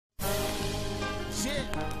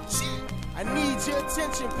I need your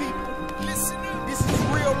attention, people. Listen up. This is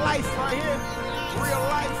real life right here. Real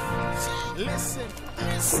life. Listen.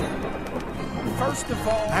 First of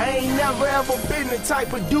all, I ain't never ever been the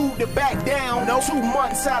type of dude to back down. No, 2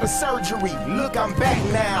 months out of surgery. Look, I'm back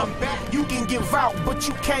now. You can give out, but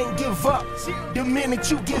you can't give up. The minute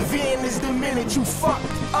you give in is the minute you fucked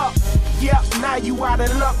up. Yep, now you out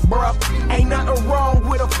of luck, bruh. Ain't nothing wrong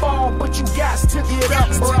with a fall, but you got to get up,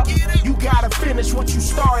 bruh. You gotta finish what you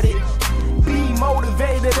started. Be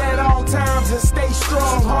motivated at all times and stay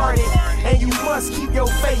strong-hearted. And you must keep your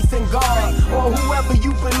faith in God or whoever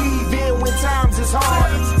you believe in when times is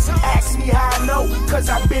hard. Ask me how I know, cause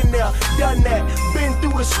I've been there, done that. Been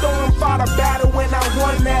through the storm, fought a battle when I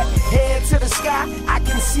won that. Head to the sky, I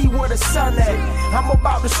can see where the sun at. I'm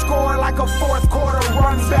about to score like a fourth quarter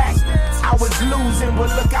run back. I was losing, but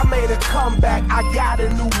look, I made a comeback. I got a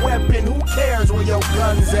new weapon, who cares where your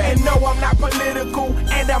gun's at? And no, I'm not political,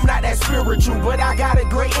 and I'm not that spiritual, but I got a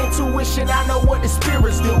great intuition, I know what the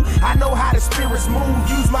spirits do. I know how the spirits move,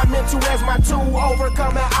 use my mental as my tool,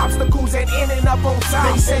 overcoming obstacles and ending up on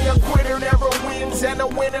top. They say a quitter never wins, and a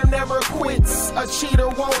winner never quits. A cheater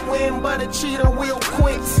won't win, but a cheater will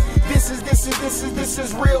quit. This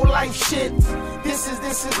is real life shit. This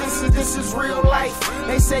is real life.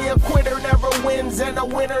 They say a quitter never wins and a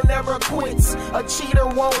winner never quits. A cheater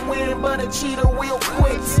won't win, but a cheater will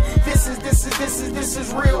quit. This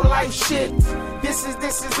is real life shit. This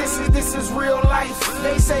is real life.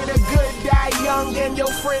 They say the good die young and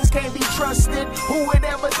your friends can't be trusted. Who would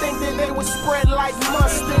ever think that they would spread like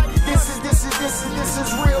mustard? This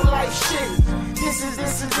is real life shit.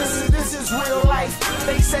 This is real life.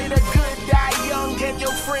 They say the good die young and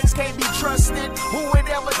your friends can't be trusted. Who would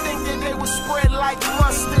ever think that they would spread like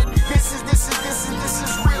mustard? This is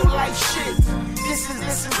real life shit.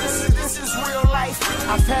 This is real life.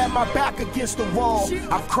 I've had my back against the wall.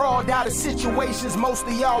 I've crawled out of situations most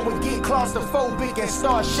of y'all would get claustrophobic and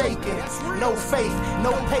start shaking. No faith,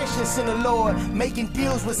 no patience in the Lord, making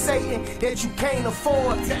deals with Satan that you can't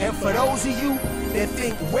afford. And for those of you that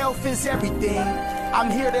think wealth is everything, I'm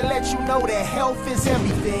here to let you know that health is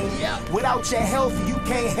everything. Without your health, you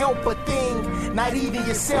can't help a thing. Not even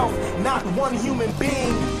yourself, not one human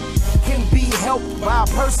being can be helped by a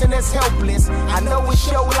person that's helpless. I know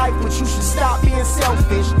it's your life, but you should stop being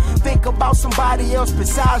selfish. Think about somebody else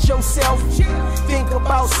besides yourself. Think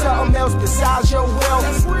about something else besides your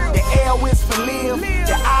wealth. The L is for live,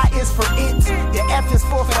 the I is for it, the F is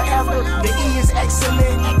for forever, the E is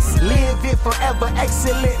excellent. Live it forever,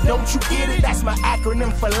 excellent. Don't you get it? That's my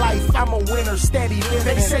acronym for life. I'm a winner, steady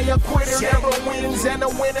living. They say a quitter never wins and a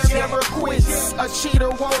winner never quits. A cheater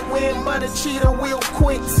won't win, but a cheater will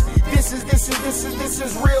quit. This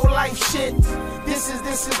is real life shit. This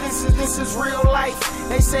is real life.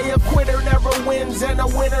 They say a quitter never wins and a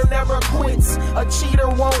winner never quits. A cheater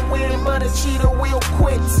won't win, but a cheater will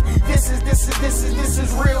quit. This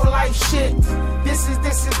is real life shit. This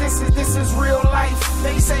is real life.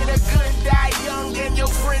 They say the good die young and your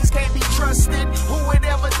friends can't be trusted. Who would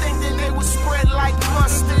ever think that they would spread like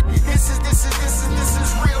mustard? This is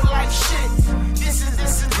real life shit. This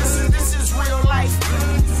is real life.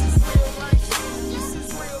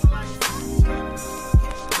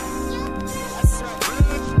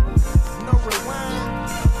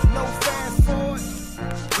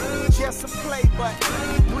 Just a play, but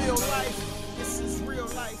real life. This is real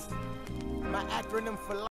life. My acronym for life.